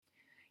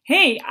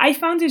Hey, I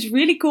found this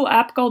really cool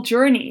app called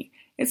Journey.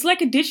 It's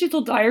like a digital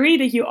diary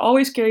that you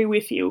always carry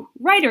with you,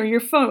 right on your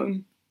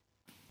phone.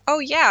 Oh,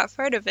 yeah, I've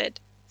heard of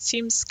it.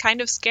 Seems kind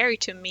of scary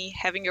to me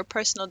having your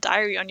personal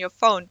diary on your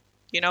phone,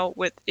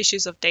 with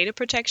issues of data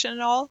protection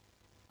and all.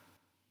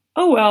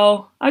 Oh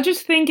well, I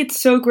just think it's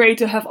so great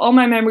to have all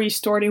my memories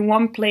stored in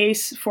one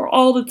place for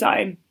all the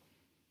time.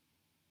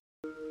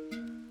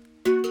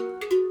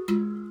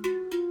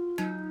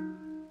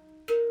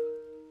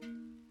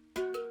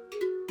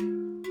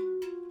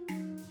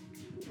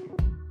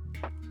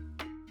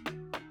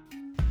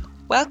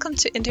 Welcome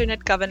to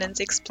Internet Governance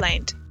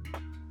Explained.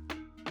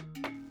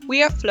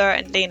 We are Fleur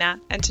and Lena,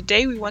 and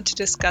today we want to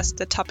discuss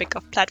the topic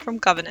of platform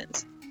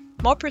governance.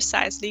 More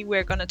precisely,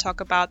 we're going to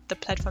talk about the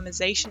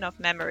platformization of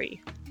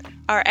memory.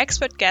 Our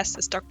expert guest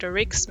is Dr.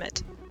 Rick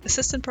Smith,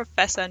 Assistant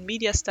Professor in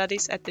Media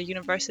Studies at the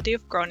University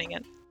of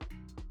Groningen.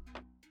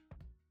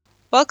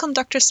 Welcome,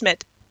 Dr.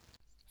 Smith.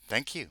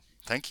 Thank you.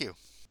 Thank you.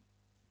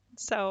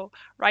 So,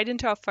 right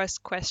into our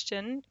first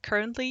question.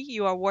 Currently,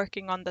 you are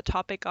working on the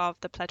topic of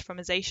the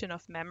platformization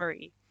of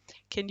memory.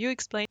 Can you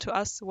explain to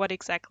us what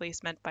exactly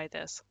is meant by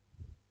this?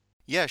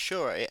 Yeah,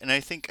 sure. And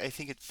I think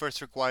it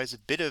first requires a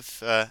bit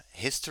of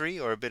history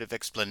or a bit of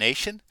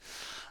explanation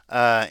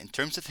in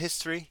terms of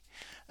history,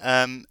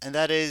 and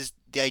that is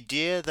the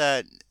idea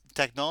that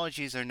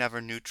technologies are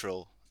never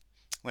neutral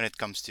when it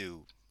comes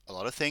to a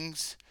lot of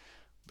things,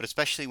 but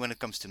especially when it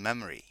comes to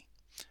memory.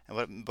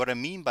 And what I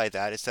mean by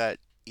that is that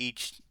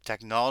each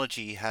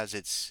technology has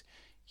its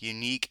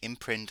unique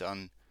imprint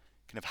on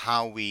kind of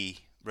how we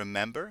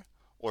remember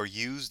or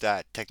use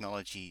that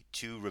technology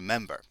to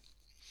remember.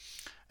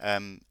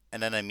 And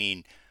then I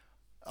mean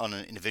on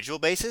an individual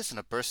basis, on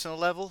a personal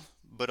level,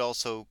 but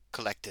also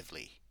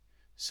collectively.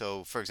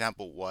 So, for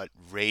example, what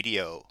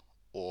radio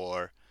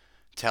or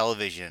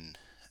television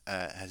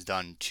has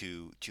done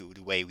to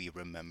the way we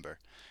remember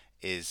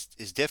is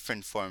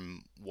different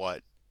from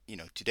what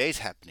today's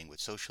happening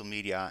with social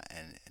media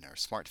and our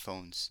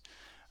smartphones.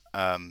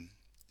 Um,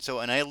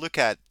 and I look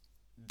at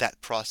that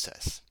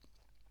process,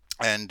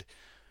 and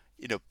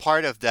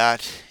part of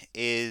that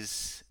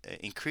is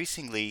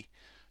increasingly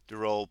the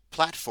role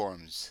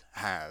platforms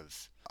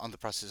have on the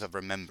process of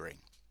remembering,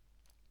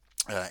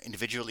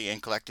 individually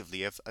and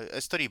collectively. I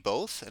study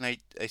both, and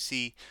I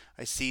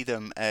see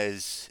them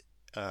as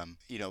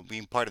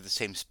being part of the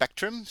same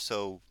spectrum.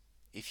 So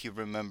if you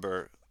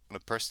remember on a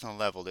personal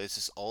level, this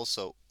is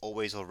also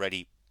always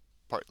already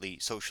partly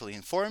socially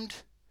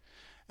informed,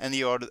 and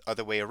the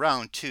other way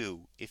around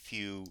too. If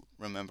you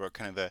remember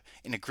kind of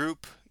in a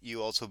group,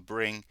 you also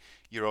bring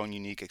your own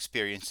unique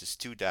experiences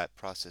to that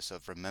process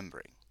of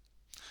remembering.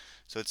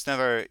 So it's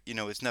never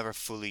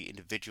fully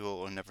individual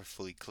or never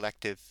fully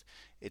collective.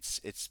 It's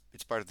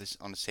part of this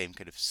on the same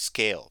kind of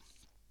scale.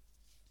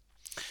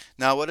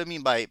 Now, what I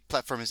mean by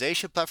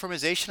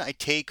platformization I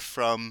take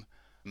from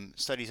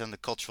studies on the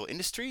cultural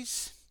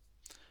industries,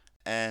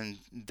 and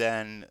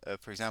then,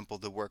 for example,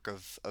 the work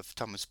of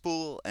Thomas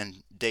Poole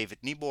and David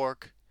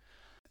Nieborg,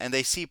 and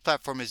they see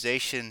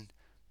platformization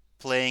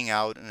playing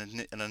out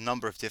in a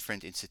number of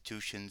different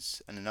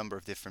institutions and a number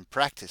of different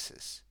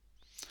practices.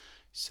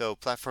 So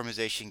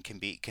platformization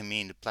can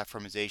mean the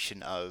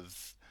platformization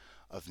of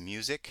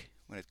music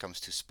when it comes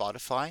to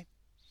Spotify,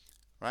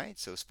 right?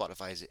 So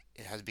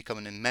it has become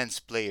an immense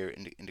player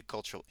in the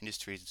cultural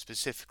industry,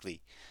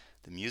 specifically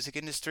the music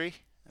industry.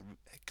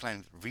 It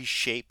kind of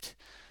reshaped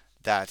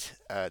that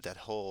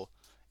whole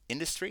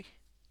industry.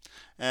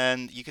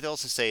 And you could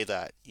also say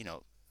that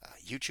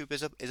YouTube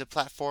is a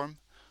platform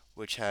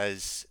which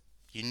has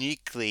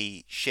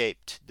uniquely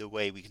shaped the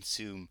way we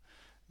consume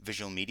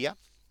visual media,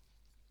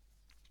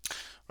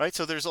 right?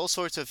 So there's all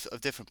sorts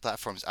of different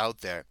platforms out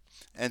there.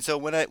 And so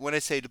when I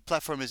say the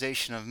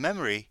platformization of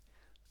memory,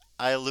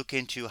 I look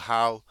into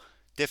how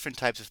different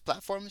types of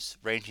platforms,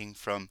 ranging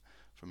from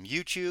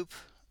YouTube,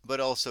 but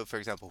also, for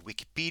example,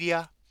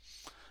 Wikipedia,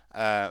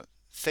 uh,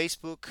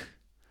 Facebook,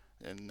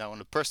 and now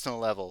on a personal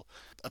level,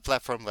 a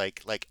platform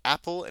like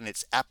Apple and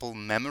its Apple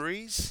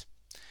Memories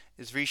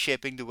is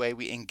reshaping the way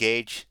we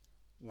engage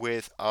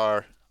with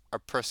our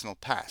personal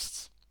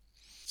pasts.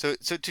 So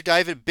to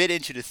dive a bit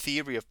into the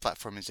theory of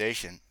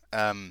platformization,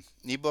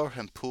 Niebuhr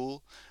and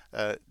Poole,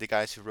 the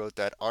guys who wrote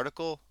that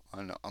article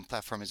on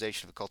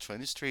platformization of cultural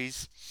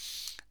industries,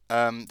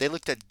 they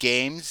looked at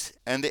games,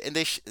 and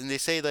they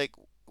say, like,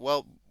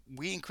 well,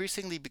 we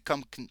increasingly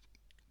become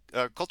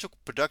cultural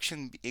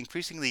production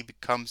increasingly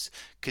becomes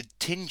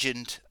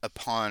contingent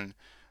upon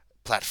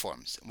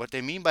platforms. What they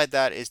mean by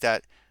that is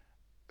that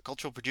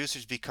cultural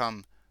producers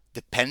become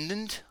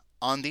dependent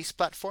on these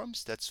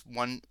platforms. That's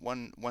one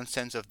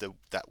sense of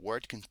that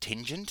word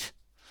contingent.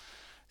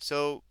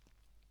 So,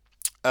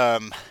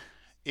 um,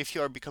 if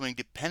you are becoming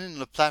dependent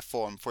on a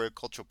platform for your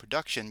cultural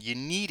production, you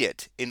need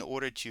it in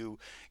order to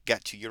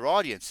get to your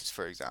audiences.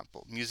 For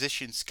example,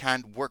 musicians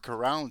can't work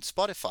around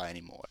Spotify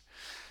anymore,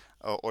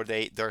 or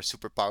they're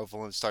super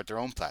powerful and start their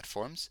own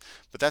platforms.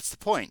 But that's the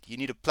point. You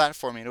need a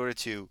platform in order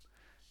to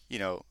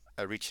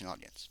reach an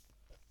audience.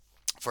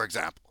 For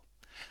example,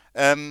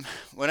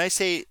 when I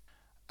say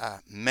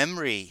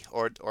memory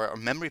or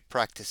memory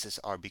practices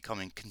are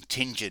becoming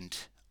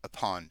contingent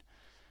upon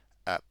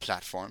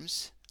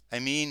platforms. I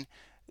mean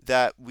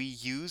that we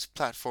use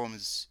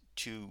platforms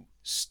to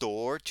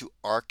store, to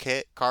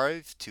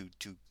archive, to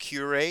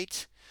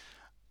curate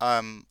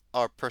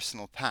our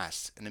personal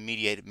past and the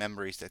mediated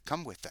memories that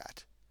come with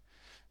that.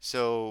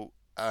 So,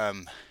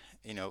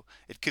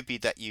 it could be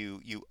that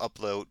you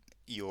upload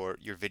your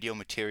video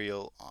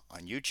material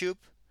on YouTube.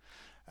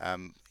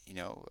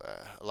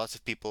 Lots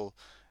of people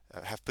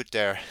have put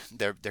their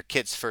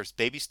kids' first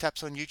baby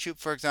steps on YouTube,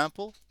 for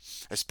example,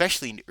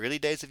 especially in the early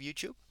days of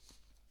YouTube.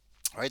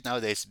 Right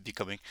nowadays, it's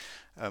becoming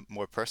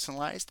more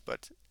personalized,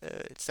 but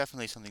it's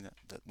definitely something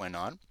that went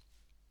on.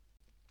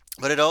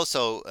 But it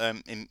also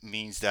it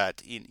means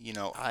that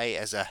I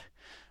as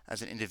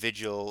an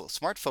individual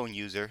smartphone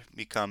user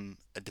become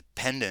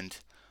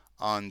dependent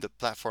on the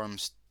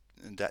platforms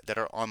that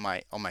are on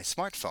my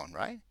smartphone,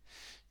 right?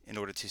 In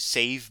order to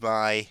save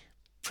my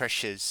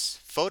precious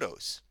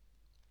photos.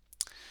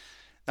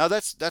 Now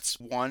that's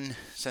one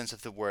sense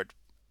of the word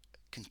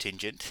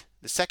contingent.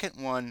 The second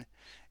one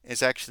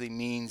is actually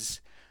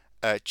means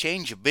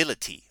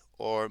changeability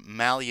or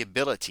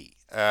malleability.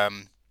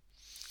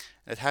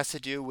 It has to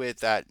do with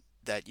that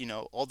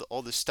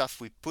all the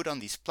stuff we put on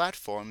these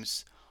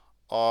platforms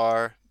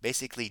are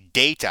basically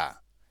data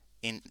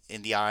in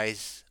the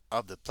eyes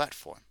of the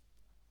platform,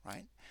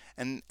 right?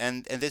 And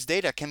this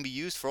data can be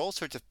used for all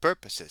sorts of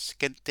purposes. It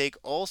can take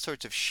all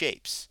sorts of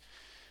shapes.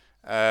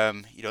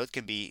 It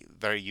can be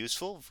very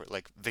useful for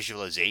like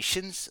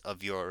visualizations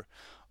of your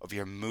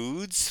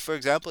moods, for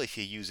example, if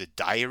you use a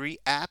diary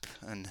app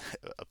and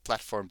a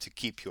platform to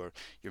keep your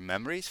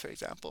memories, for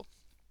example.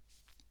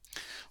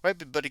 Right,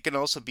 but it can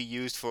also be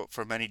used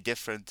for many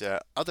different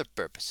other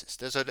purposes.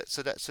 So that's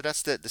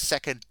the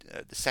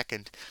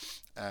second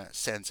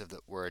sense of the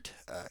word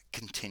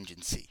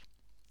contingency.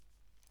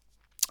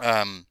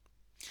 Um,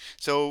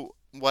 so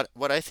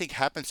what I think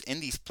happens in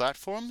these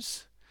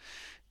platforms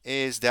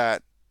is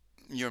that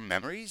your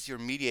memories, your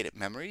mediated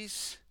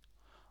memories,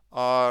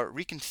 are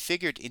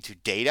reconfigured into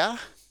data,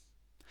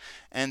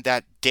 and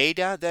that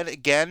data then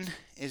again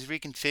is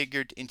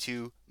reconfigured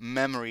into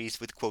memories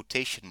with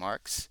quotation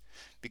marks,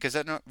 because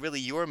they're not really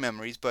your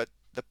memories, but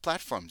the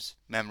platform's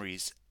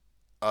memories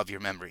of your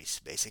memories,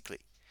 basically.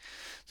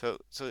 So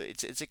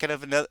it's a kind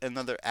of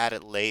another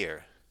added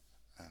layer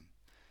um,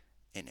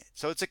 in it.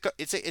 So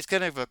it's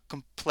kind of a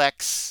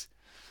complex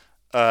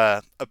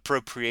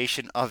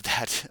appropriation of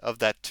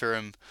that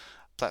term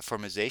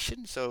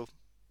platformization. So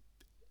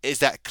is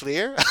that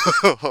clear,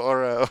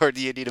 or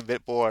do you need a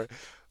bit more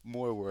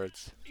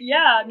words?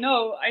 Yeah,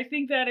 no, I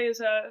think that is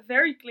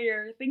very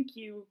clear. Thank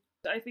you.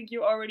 I think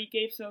you already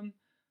gave some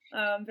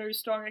very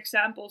strong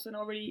examples and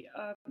already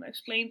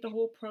explained the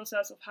whole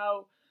process of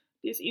how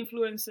these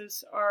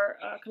influences are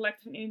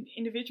collective and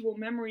individual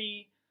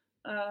memory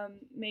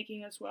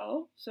making as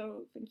well.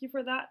 So thank you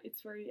for that.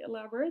 It's very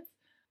elaborate.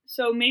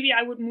 So maybe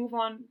I would move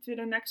on to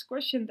the next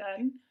question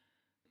then.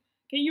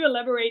 Can you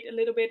elaborate a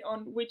little bit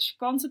on which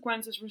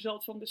consequences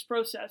result from this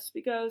process?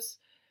 Because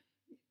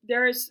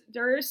there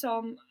are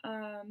some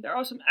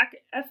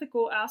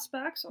ethical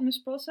aspects on this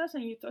process,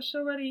 and you touched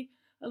already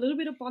a little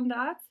bit upon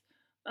that.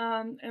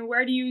 And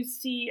where do you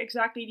see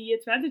exactly the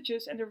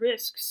advantages and the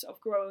risks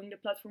of growing the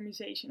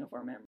platformization of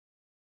our memory?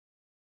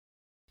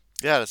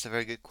 Yeah, that's a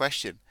very good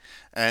question,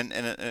 and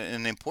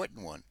an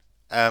important one.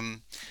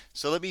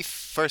 So let me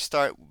first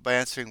start by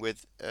answering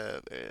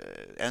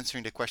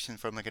the question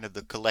from a kind of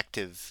the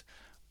collective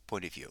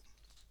point of view.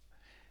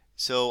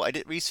 So I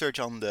did research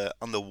on the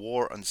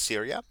war on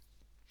Syria,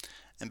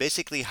 and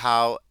basically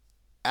how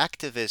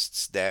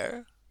activists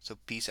there, so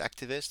peace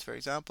activists, for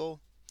example,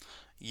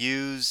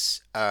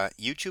 use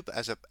YouTube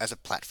as a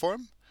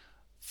platform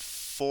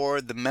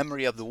for the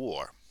memory of the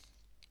war.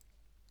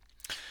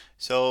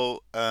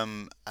 So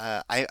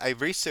I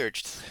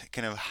researched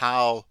kind of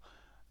how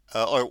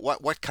or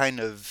what kind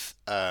of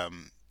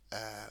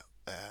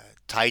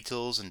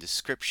titles and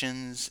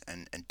descriptions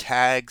and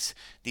tags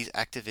these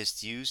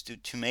activists use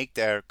to make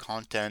their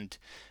content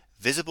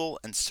visible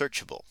and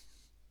searchable.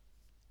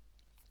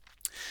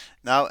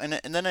 Now,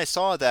 and then I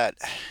saw that,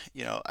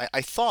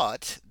 I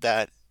thought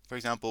that, for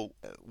example,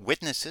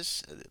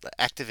 witnesses,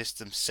 activists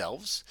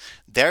themselves,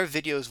 their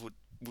videos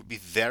would be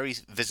very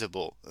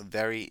visible,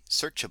 very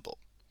searchable.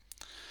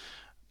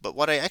 But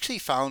what I actually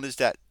found is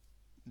that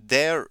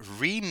their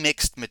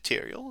remixed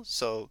material,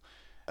 so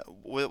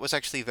was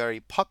actually very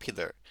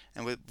popular.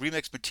 And with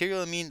remixed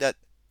material, I mean that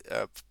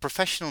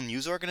professional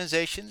news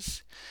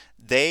organizations,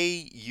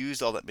 they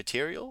used all that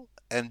material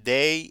and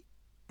they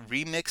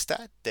remixed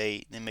that.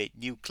 They made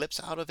new clips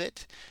out of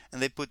it,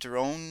 and they put their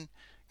own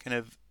kind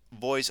of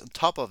voice on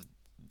top of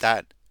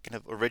that kind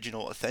of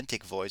original,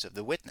 authentic voice of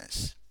the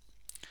witness,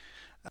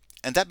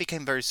 and that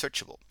became very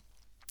searchable.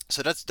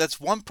 So that's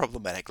one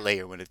problematic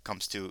layer when it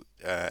comes to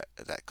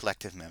that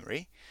collective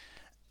memory.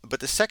 But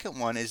the second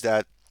one is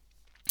that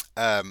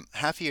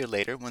half a year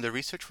later, when the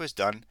research was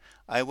done,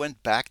 I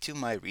went back to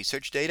my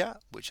research data,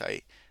 which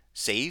I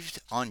saved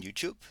on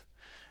YouTube,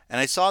 And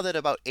I saw that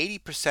about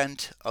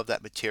 80% of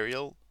that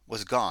material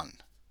was gone.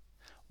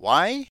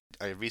 Why?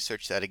 I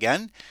researched that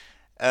again.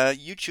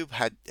 YouTube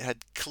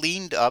had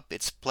cleaned up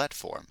its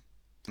platform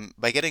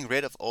by getting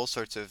rid of all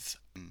sorts of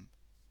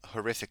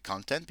horrific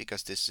content,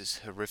 because this is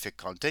horrific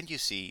content. You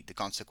see the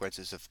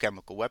consequences of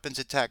chemical weapons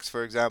attacks,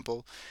 for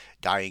example,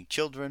 dying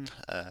children,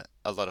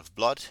 a lot of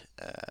blood,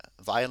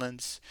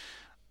 violence,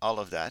 all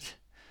of that.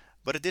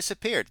 But it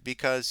disappeared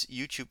because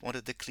YouTube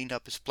wanted to clean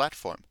up its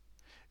platform.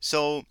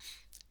 So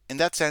in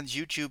that sense,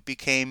 YouTube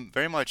became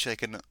very much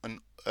like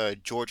a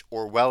George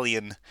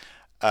Orwellian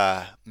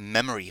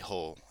memory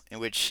hole, in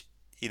which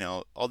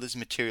all this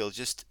material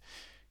just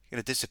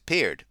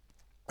disappeared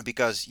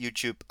because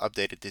YouTube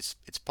updated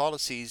its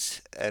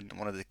policies and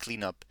wanted to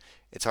clean up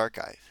its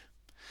archive.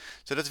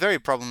 So that's very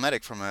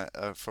problematic from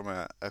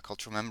a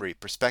cultural memory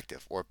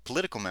perspective, or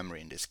political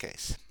memory in this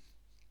case.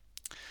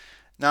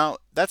 Now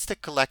that's the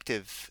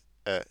collective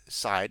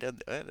side,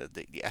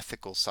 the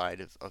ethical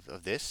side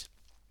of this.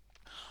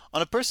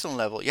 On a personal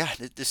level, yeah,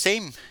 the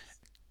same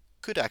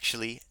could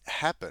actually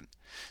happen.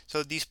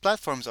 So these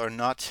platforms are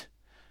not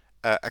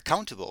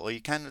accountable, or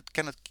you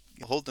cannot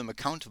hold them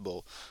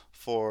accountable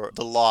for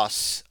the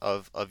loss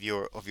of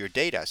your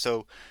data.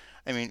 So,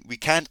 I mean, we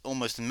can't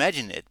almost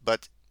imagine it,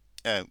 but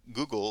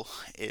Google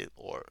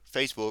or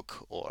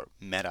Facebook or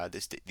Meta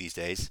these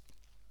days,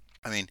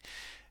 I mean,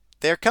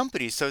 they're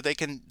companies, so they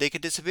can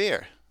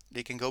disappear,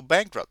 they can go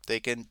bankrupt, they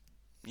can,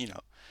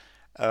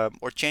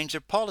 or change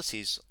their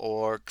policies,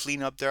 or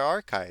clean up their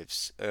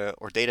archives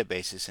or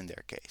databases in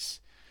their case.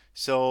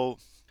 So,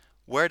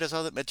 where does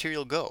all that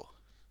material go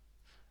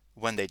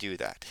when they do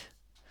that?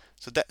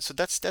 So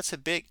that's a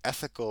big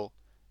ethical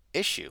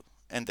issue,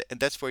 and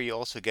that's where you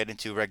also get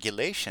into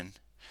regulation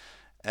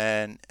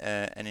and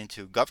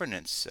into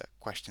governance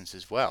questions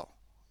as well.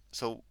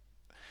 So,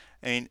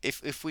 I mean,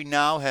 if we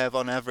now have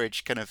on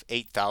average kind of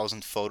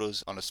 8,000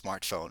 photos on a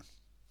smartphone,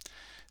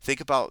 think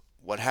about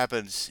what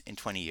happens in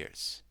 20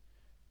 years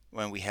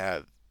when we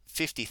have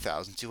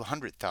 50,000 to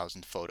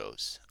 100,000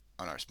 photos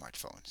on our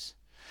smartphones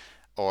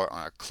or on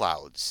our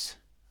clouds,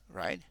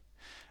 right?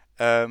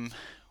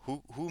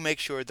 Who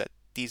makes sure that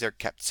these are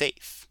kept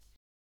safe?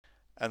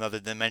 Another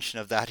dimension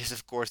of that is,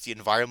 of course, the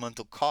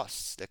environmental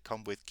costs that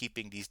come with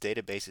keeping these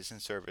databases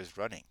and servers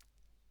running,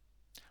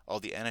 all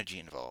the energy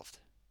involved.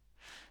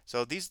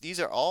 So these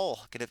are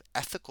all kind of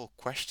ethical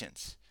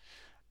questions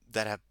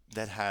that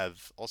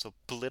have also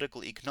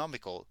political,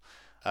 economic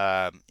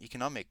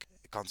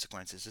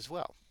consequences as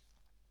well.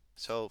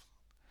 So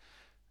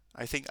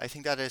I think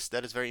that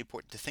is very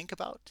important to think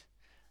about,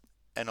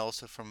 and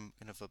also from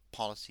kind of a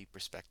policy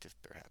perspective,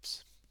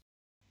 perhaps.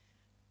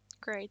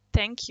 Great,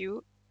 thank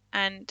you.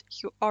 And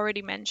you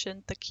already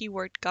mentioned the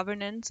keyword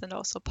governance and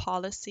also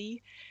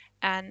policy.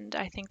 And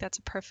I think that's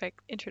a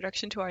perfect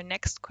introduction to our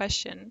next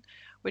question,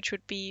 which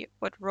would be,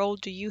 what role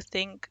do you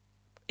think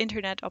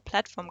internet or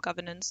platform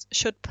governance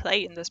should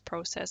play in this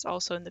process,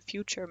 also in the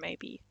future,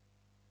 maybe?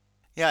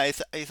 Yeah, I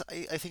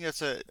think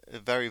that's a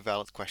very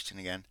valid question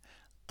again.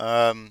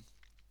 Um,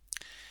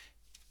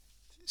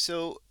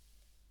 so,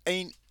 I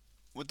mean,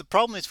 what the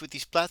problem is with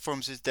these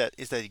platforms is that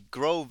they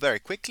grow very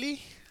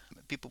quickly.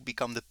 People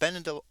become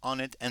dependent on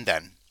it, and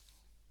then,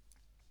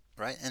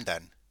 right,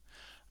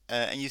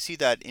 and you see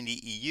that in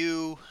the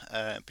EU,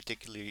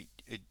 particularly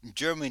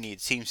Germany. It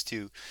seems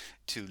to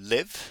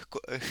live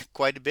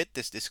quite a bit.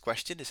 This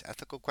question, this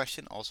ethical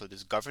question, also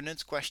this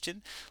governance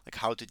question, like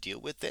how to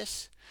deal with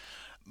this.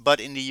 But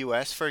in the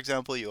US, for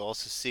example, you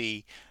also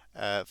see,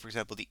 for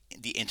example,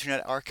 the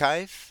Internet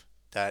Archive,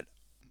 that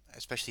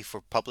especially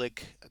for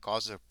public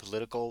causes or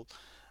political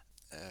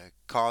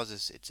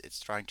causes, it's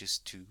trying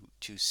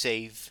to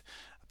save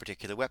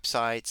particular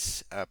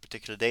websites,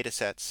 particular data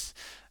sets,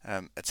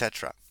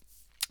 etc.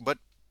 But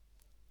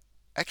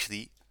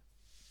actually,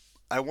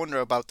 I wonder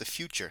about the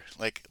future,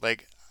 like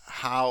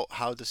how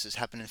does this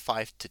happen in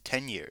 5 to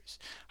 10 years?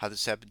 How does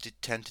this happen to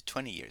 10 to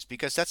 20 years?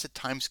 Because that's a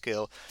time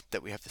scale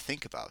that we have to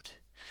think about.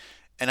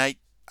 And I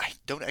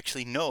don't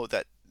actually know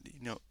that,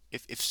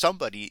 if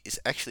somebody is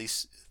actually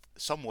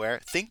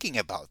somewhere thinking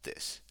about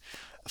this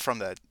from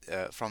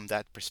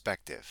that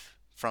perspective,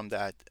 from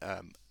that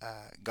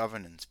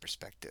governance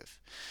perspective,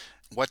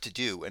 what to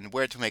do and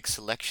where to make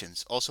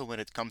selections. Also, when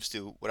it comes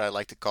to what I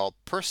like to call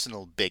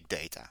personal big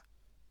data.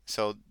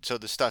 So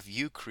the stuff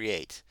you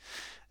create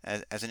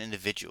as an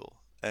individual,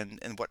 and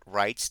what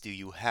rights do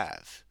you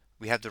have?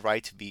 We have the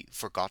right to be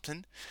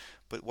forgotten,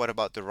 but what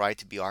about the right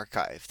to be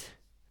archived?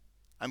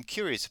 I'm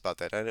curious about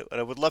that, and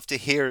I would love to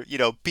hear,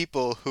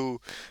 people who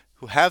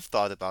have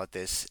thought about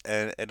this,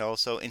 and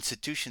also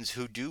institutions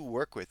who do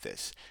work with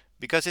this,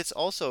 because it's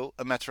also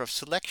a matter of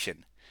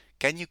selection.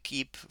 Can you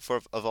keep,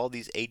 of all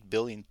these 8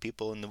 billion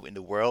people in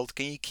the world,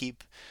 can you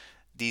keep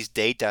these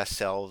data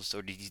selves,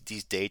 or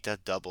these data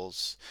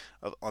doubles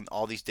on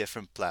all these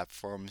different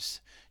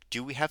platforms?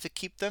 Do we have to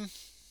keep them?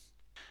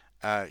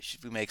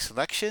 Should we make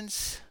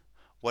selections?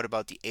 What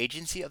about the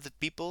agency of the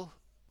people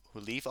who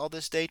leave all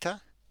this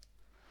data?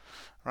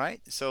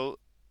 Right? So,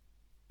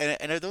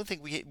 and I don't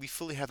think we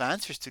fully have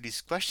answers to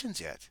these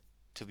questions yet,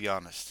 to be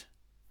honest.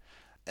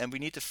 and we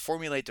need to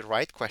formulate the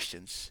right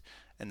questions,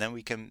 and then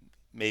we can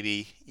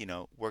maybe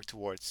work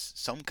towards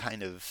some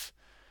kind of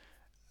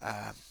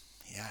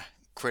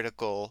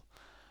critical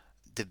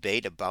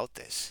debate about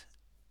this.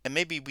 And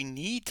maybe we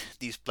need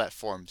these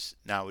platforms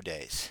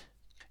nowadays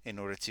in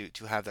order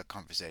to have that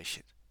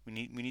conversation. We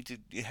need to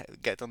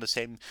get on the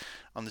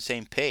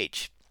same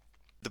page.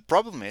 The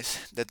problem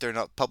is that they're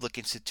not public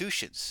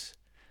institutions.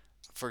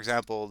 For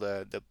example,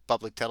 the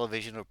public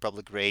television or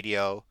public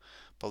radio,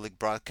 public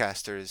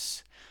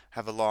broadcasters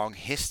have a long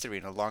history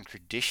and a long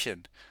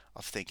tradition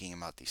of thinking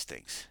about these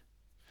things.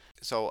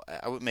 So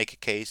I would make a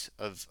case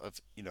of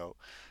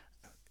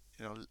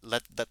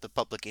let the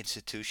public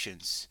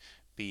institutions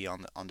be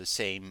on the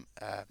same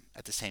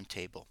at the same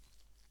table.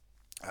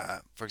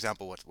 For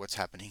example, what's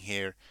happening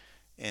here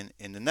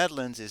in the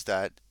Netherlands is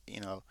that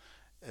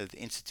the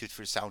Institute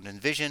for Sound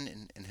and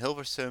Vision in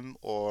Hilversum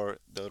or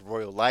the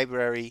Royal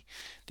Library,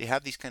 they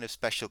have these kind of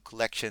special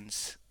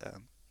collections.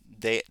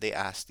 They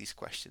ask these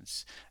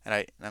questions,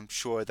 and I'm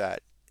sure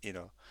that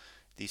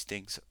these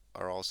things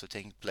are also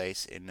taking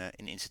place in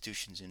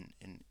institutions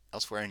in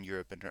elsewhere in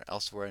Europe and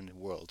elsewhere in the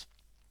world.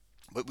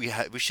 But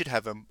we should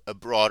have a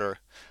broader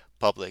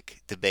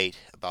public debate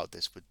about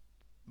this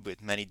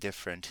with many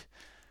different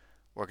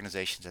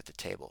organizations at the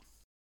table.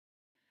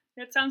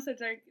 It sounds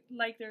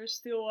like there's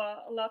still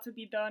a lot to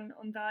be done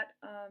on that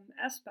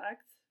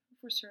aspect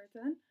for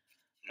certain.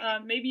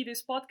 Maybe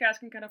this podcast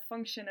can kind of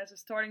function as a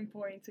starting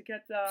point to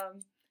get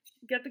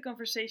the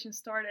conversation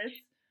started.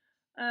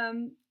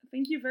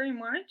 Thank you very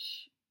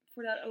much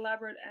for that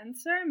elaborate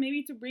answer.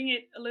 Maybe to bring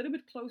it a little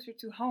bit closer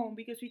to home,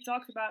 because we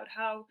talked about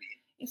how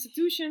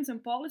institutions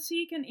and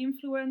policy can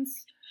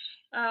influence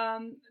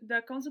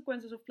the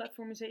consequences of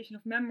platformization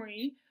of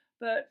memory.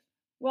 But,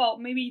 well,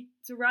 maybe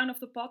to round off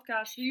the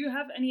podcast, do you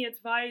have any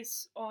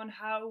advice on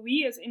how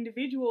we as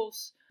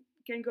individuals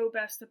can go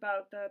best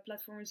about the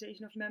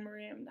platformization of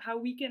memory and how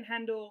we can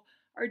handle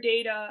our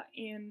data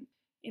in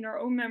our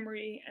own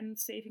memory and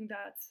saving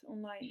that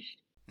online?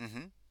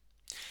 Mm-hmm.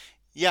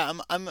 Yeah,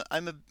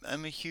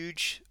 I'm a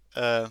huge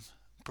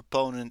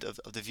proponent of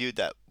the view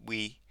that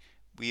we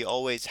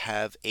always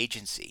have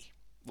agency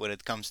when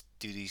it comes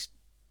to these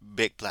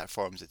big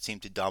platforms that seem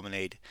to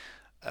dominate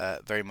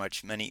very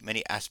much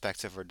many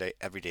aspects of our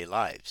everyday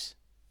lives,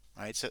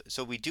 right?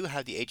 So we do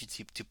have the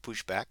agency to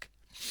push back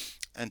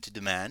and to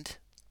demand,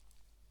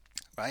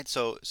 right?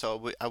 So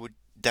I would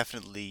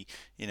definitely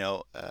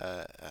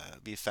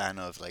be a fan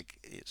of like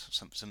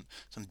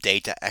some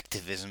data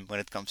activism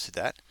when it comes to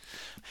that.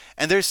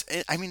 And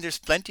there's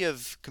plenty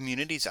of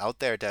communities out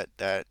there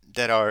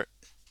that are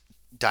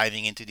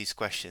diving into these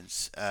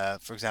questions.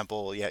 For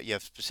example, you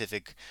have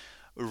specific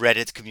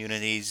Reddit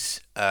communities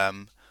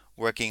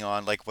working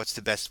on like what's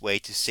the best way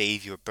to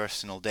save your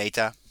personal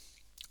data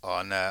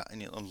on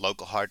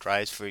local hard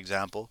drives, for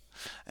example,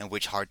 and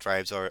which hard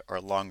drives are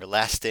longer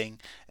lasting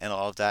and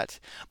all of that.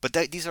 But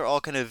these are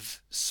all kind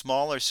of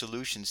smaller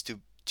solutions to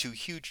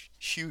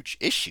huge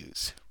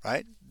issues,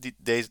 right?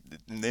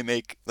 They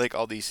make like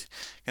all these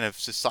kind of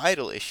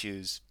societal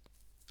issues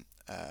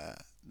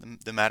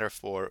the matter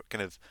for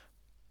kind of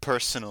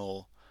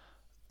personal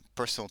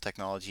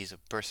technologies or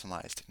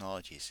personalized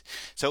technologies.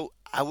 So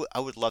I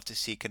would love to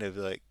see kind of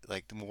like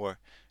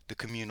the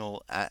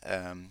communal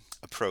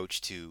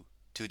approach to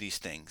these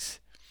things,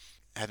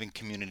 having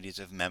communities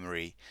of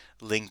memory,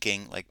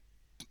 linking like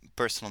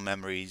personal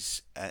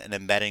memories and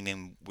embedding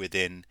them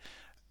within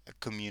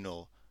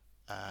communal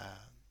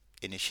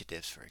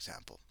initiatives, for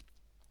example.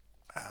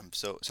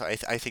 So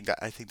I think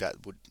that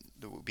would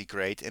be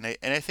great, and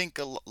I think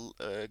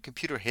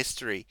computer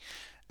history,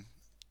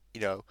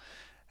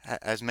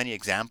 has many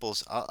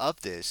examples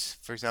of this.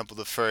 For example,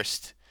 the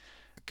first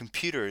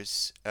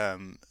computers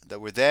that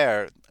were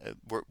there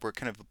were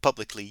kind of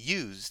publicly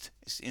used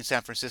in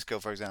San Francisco,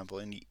 for example.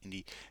 In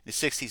the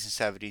 60s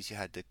and 70s, you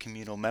had the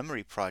Communal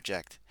Memory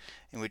Project,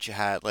 in which you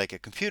had like a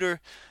computer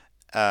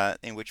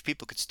in which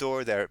people could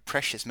store their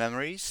precious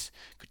memories,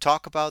 could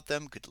talk about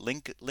them, could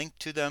link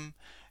to them,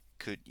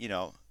 could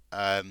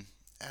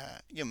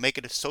make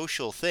it a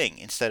social thing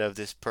instead of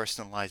this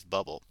personalized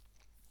bubble.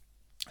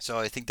 So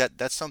I think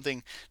that's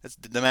something that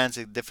demands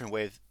a different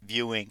way of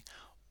viewing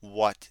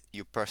what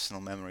your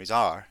personal memories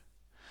are.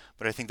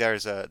 But I think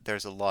there's a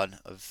lot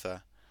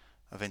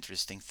of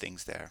interesting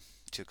things there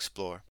to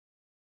explore.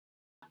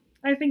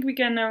 I think we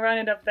can round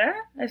it up there.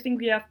 I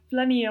think we have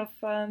plenty of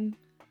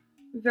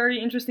very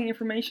interesting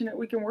information that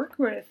we can work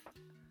with.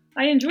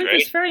 I enjoyed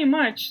this very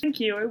much. Thank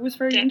you. It was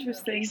very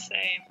interesting.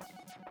 Same.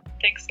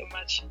 Thanks so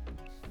much.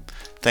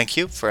 Thank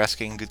you for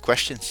asking good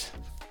questions.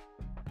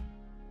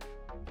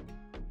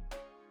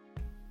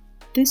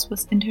 This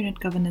was Internet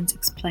Governance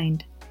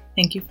Explained.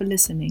 Thank you for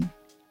listening.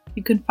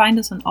 You can find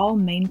us on all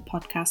main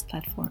podcast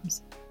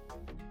platforms.